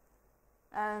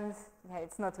 And yeah,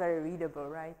 it's not very readable,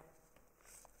 right?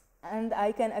 And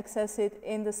I can access it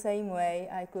in the same way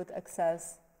I could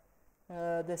access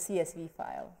the CSV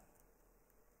file.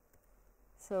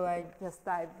 So I just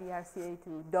type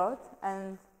brca2 dot,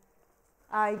 and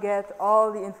I get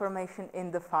all the information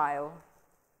in the file.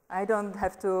 I don't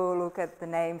have to look at the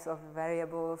names of the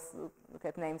variables, look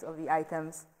at names of the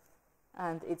items,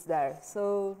 and it's there.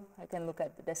 So I can look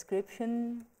at the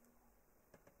description,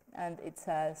 and it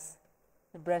says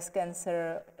the breast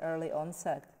cancer early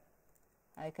onset.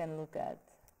 I can look at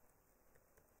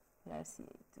brca2,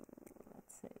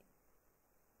 let's say,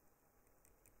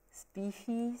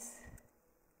 species,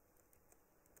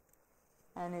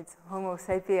 and it's Homo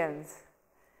sapiens.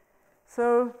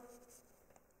 So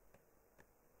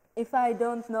if I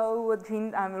don't know what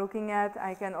gene I'm looking at,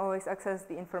 I can always access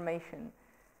the information.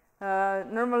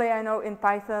 Normally I know in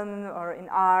Python or in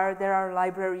R there are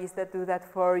libraries that do that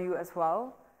for you as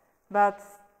well, but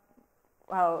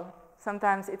well,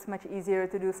 sometimes it's much easier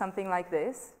to do something like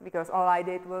this, because all I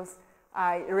did was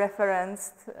I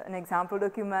referenced an example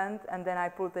document and then I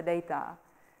pulled the data.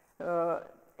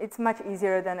 It's much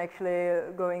easier than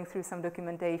actually going through some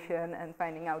documentation and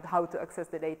finding out how to access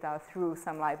the data through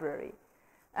some library.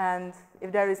 And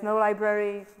if there is no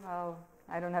library, well,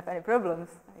 I don't have any problems.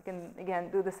 I can, again,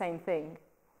 do the same thing.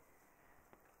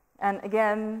 And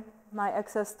again, my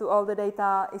access to all the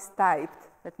data is typed.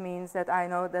 That means that I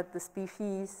know that the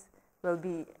species will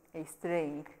be a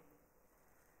string.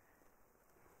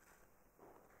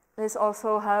 This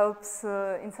also helps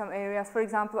in some areas. For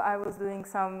example, I was doing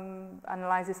some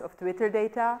analysis of Twitter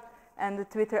data, and the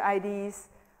Twitter IDs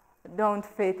don't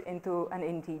fit into an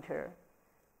integer.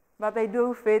 But they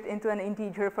do fit into an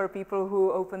integer for people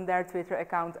who open their Twitter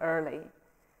account early.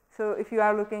 So if you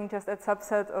are looking just at a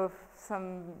subset of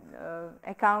some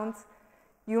accounts,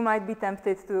 you might be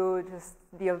tempted to just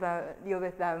deal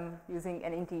with them using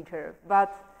an integer.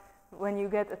 But when you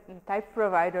get a type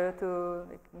provider to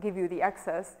give you the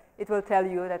access, it will tell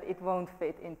you that it won't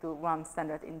fit into one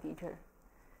standard integer.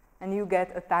 And you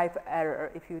get a type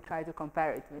error if you try to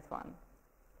compare it with one.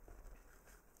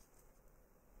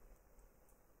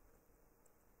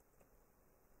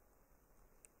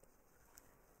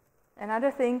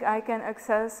 Another thing I can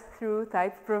access through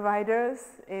type providers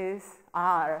is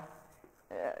R.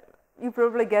 You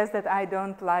probably guessed that I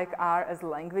don't like R as a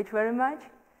language very much,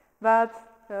 but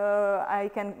I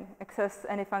can access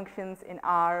any functions in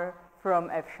R from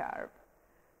F#.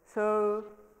 So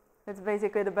that's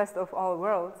basically the best of all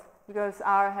worlds, because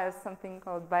R has something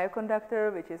called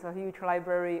Bioconductor, which is a huge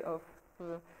library of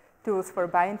tools for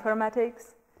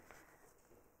bioinformatics.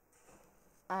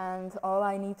 And all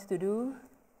I need to do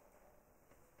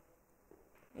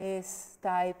is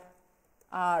type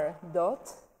R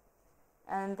dot,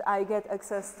 and I get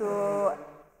access to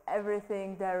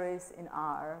everything there is in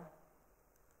R.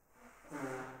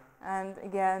 And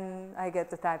again, I get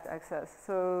the typed access,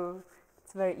 so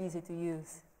it's very easy to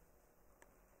use.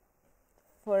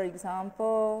 For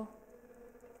example,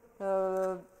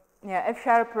 yeah,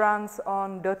 F# runs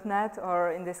on .NET,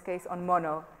 or in this case on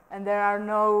Mono, and there are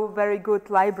no very good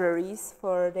libraries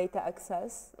for data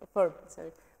access,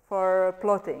 for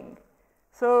plotting.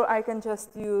 So I can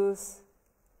just use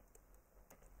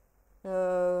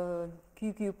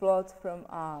QQplot from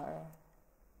R,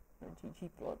 or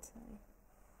ggplot.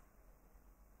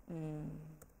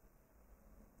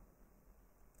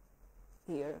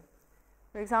 Here.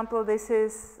 For example, this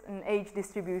is an age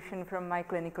distribution from my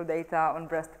clinical data on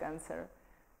breast cancer.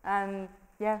 And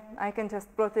yeah, I can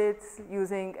just plot it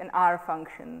using an R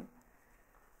function.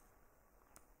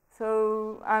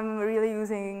 So I'm really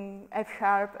using F#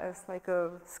 as like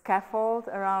a scaffold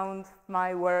around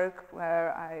my work,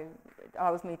 where it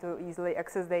allows me to easily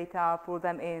access data, pull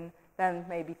them in, then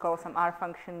maybe call some R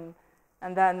function,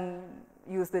 and then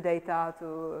use the data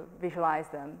to visualize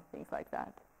them, things like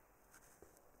that.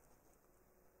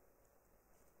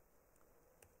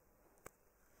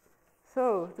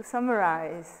 So, to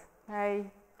summarize, I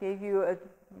gave you a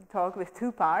talk with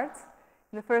 2 parts.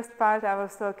 In the first part, I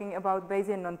was talking about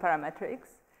Bayesian nonparametrics.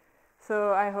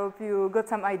 So I hope you got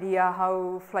some idea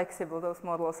how flexible those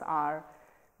models are,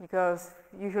 because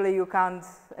usually you can't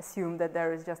assume that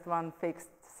there is just one fixed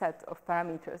set of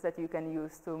parameters that you can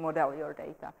use to model your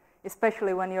data,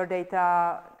 especially when your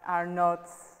data are not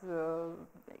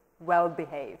well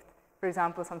behaved. For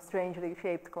example, some strangely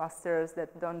shaped clusters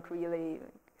that don't really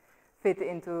fit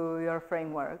into your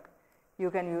framework.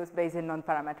 You can use Bayesian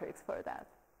nonparametrics for that.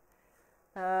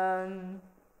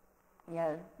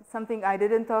 Yeah, something I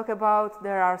didn't talk about,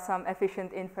 there are some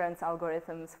efficient inference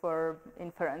algorithms for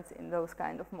inference in those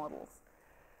kind of models.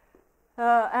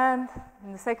 And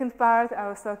in the second part, I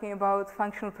was talking about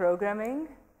functional programming.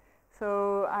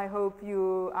 So I hope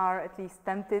you are at least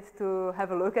tempted to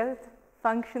have a look at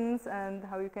functions and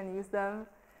how you can use them.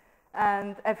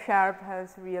 And F#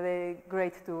 has really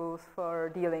great tools for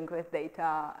dealing with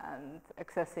data and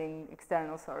accessing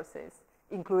external sources,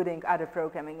 including other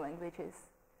programming languages.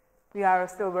 We are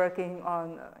still working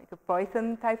on like a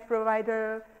Python type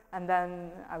provider, and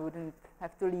then I wouldn't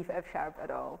have to leave F#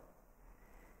 at all.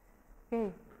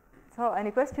 Okay, so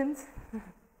any questions?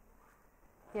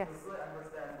 Yes? I don't really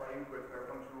understand why you prefer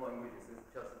functional languages.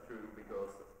 It's just true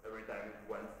because every time it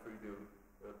went through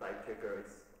the type checker,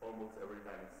 it's almost every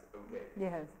time it's okay.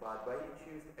 Yes. But why you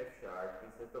choose F#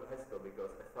 instead of Haskell?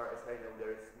 Because as far as I know,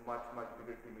 there is much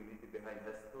bigger community behind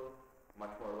Haskell,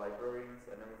 much more libraries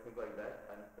and everything like that.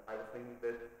 And I was thinking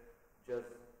that just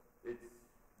it's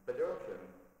better option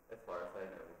as far as I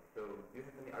know. So do you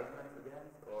have any arguments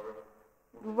against, or?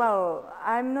 Well,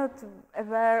 I'm not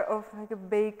aware of like a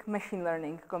big machine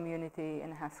learning community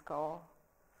in Haskell.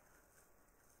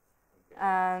 Okay.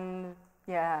 And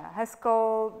yeah,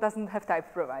 Haskell doesn't have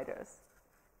type providers,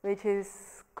 which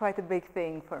is quite a big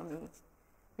thing for me,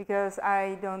 because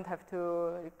I don't have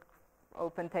to like,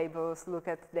 open tables, look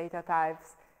at data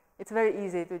types. It's very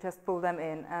easy to just pull them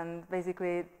in, and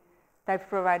basically type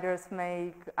providers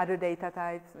make other data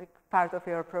types like part of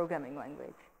your programming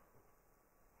language.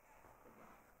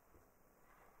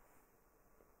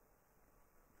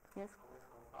 Yes?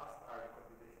 How fast are the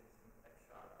computations in F#?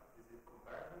 Is it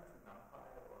comparable to NumPy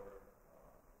or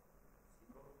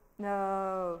SQL?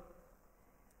 No.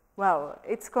 Well,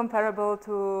 it's comparable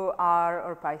to R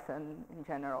or Python in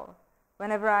general.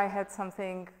 Whenever I had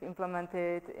something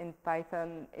implemented in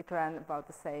Python, it ran about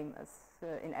the same as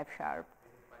in F#.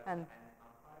 And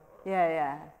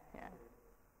yeah.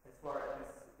 As far as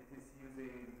it is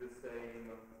using the same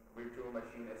virtual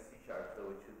machine as C#, so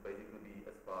it should basically be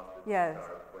as fast as Yes.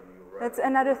 C# when you write. That's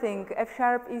another thing. F#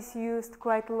 is used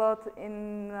quite a lot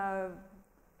in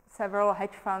several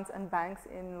hedge funds and banks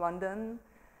in London,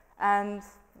 and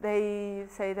they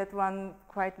say that one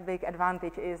quite big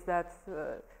advantage is that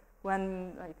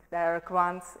when their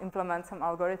quants implement some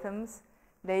algorithms,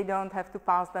 they don't have to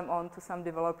pass them on to some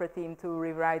developer team to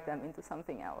rewrite them into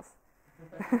something else.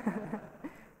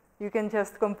 You can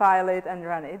just compile it and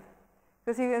run it.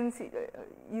 Because you can see,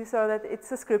 you saw that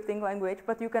it's a scripting language,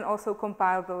 but you can also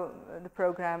compile the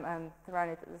program and run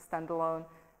it as a standalone,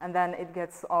 and then it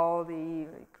gets all the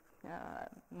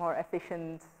more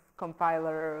efficient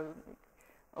compiler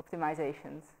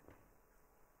optimizations.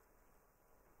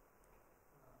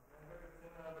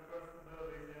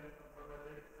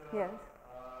 Yes.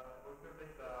 With your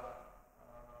data,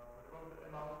 what about the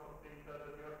amount of data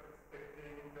that you are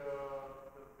expecting the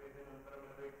Bayesian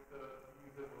nonparametrics to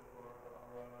be usable for,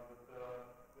 that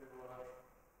they will have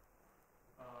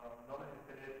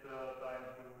non-infinite time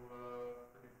to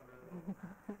produce some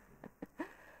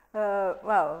results?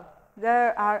 Well,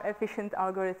 there are efficient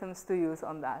algorithms to use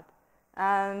on that.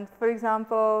 And for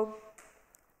example,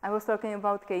 I was talking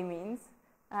about k-means.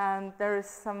 And there is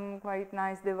some quite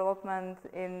nice development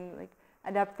in like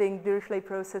adapting Dirichlet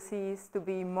processes to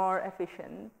be more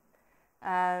efficient.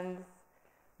 And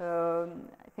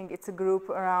I think it's a group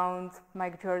around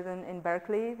Mike Jordan in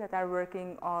Berkeley that are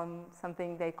working on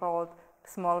something they called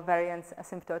small variance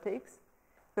asymptotics.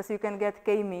 Because you can get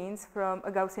k-means from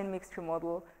a Gaussian mixture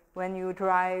model when you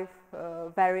drive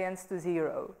variance to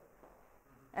 0.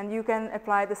 And you can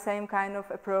apply the same kind of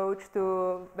approach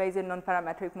to Bayesian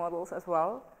nonparametric models as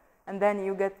well. And then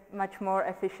you get much more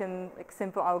efficient, like,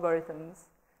 simple algorithms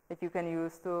that you can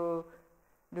use to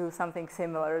do something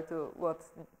similar to what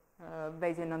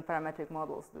Bayesian nonparametric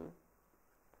models do.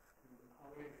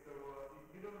 Okay, so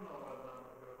you don't know about the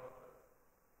number of clusters?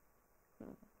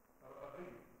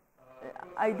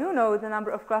 I do know the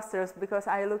number of clusters because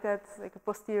I look at like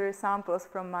posterior samples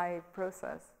from my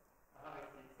process. I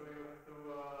see. So you have to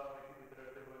make it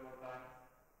iteratively more times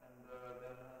and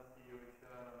then see which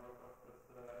number of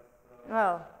clusters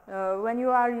Well, when you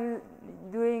are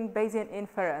doing Bayesian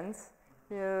inference,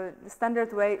 the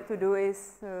standard way to do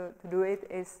it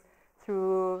is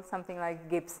through something like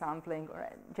Gibbs sampling, or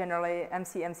generally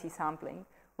MC sampling,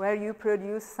 where you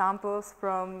produce samples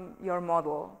from your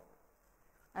model.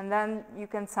 And then you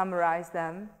can summarize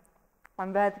them,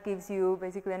 and that gives you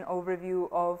basically an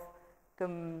overview of the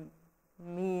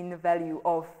mean value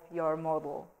of your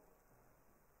model.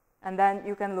 And then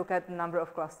you can look at the number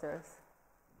of clusters.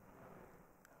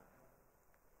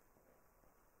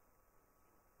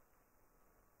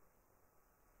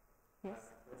 Yes?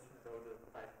 Question about the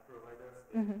type providers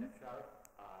Mm-hmm. in F#.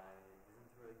 I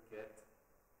didn't really get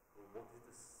what is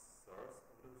the source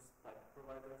of those type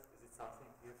providers. Is it something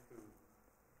you have to,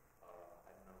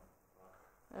 I don't know,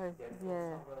 get from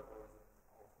Yeah. somewhere, or is it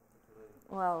ultimately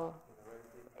Well,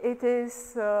 generated? it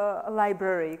is a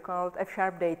library called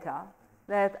F# data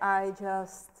that I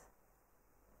just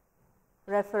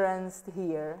referenced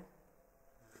here.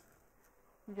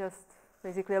 Just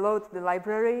basically load the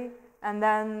library, and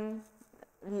then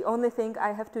the only thing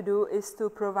I have to do is to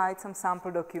provide some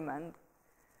sample document.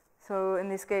 So in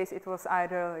this case, it was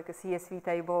either like a CSV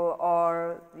table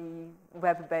or the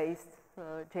web-based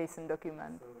JSON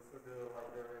document. So the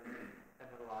library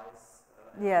analyze.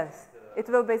 Yes, it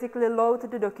will basically load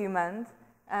the document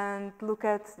and look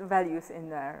at values in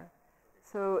there.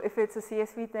 So if it's a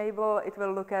CSV table, it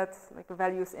will look at like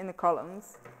values in the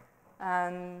columns,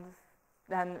 and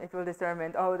then it will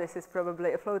determine, oh, this is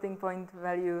probably a floating point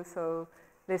value, so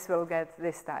this will get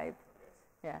this type.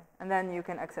 Yeah, and then you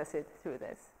can access it through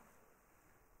this.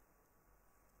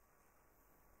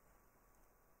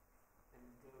 And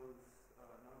those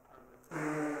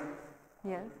nonparametric,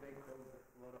 Yes. they code with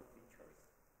a lot of features.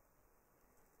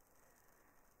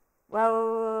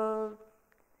 Well,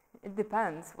 it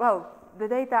depends. Well, the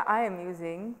data I am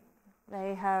using,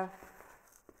 they are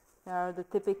the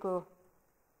typical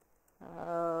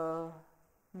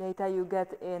data you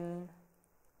get in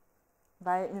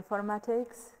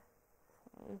bioinformatics.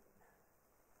 It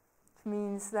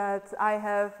means that I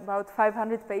have about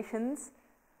 500 patients,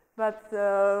 but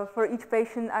for each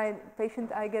patient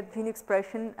I get gene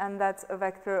expression, and that's a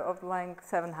vector of length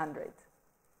 700.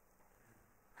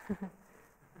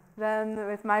 Then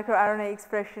with microRNA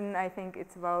expression, I think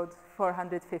it's about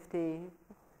 450.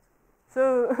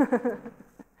 So,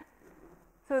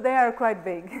 so they are quite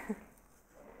big.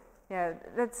 Yeah,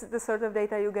 that's the sort of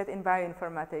data you get in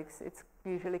bioinformatics. It's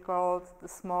usually called the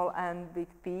small n big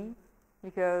P,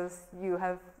 because you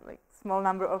have like small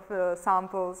number of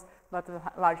samples, but a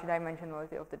large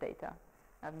dimensionality of the data.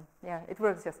 And yeah, it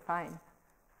works just fine.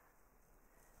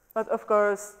 But of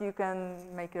course, you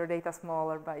can make your data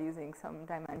smaller by using some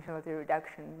dimensionality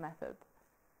reduction method.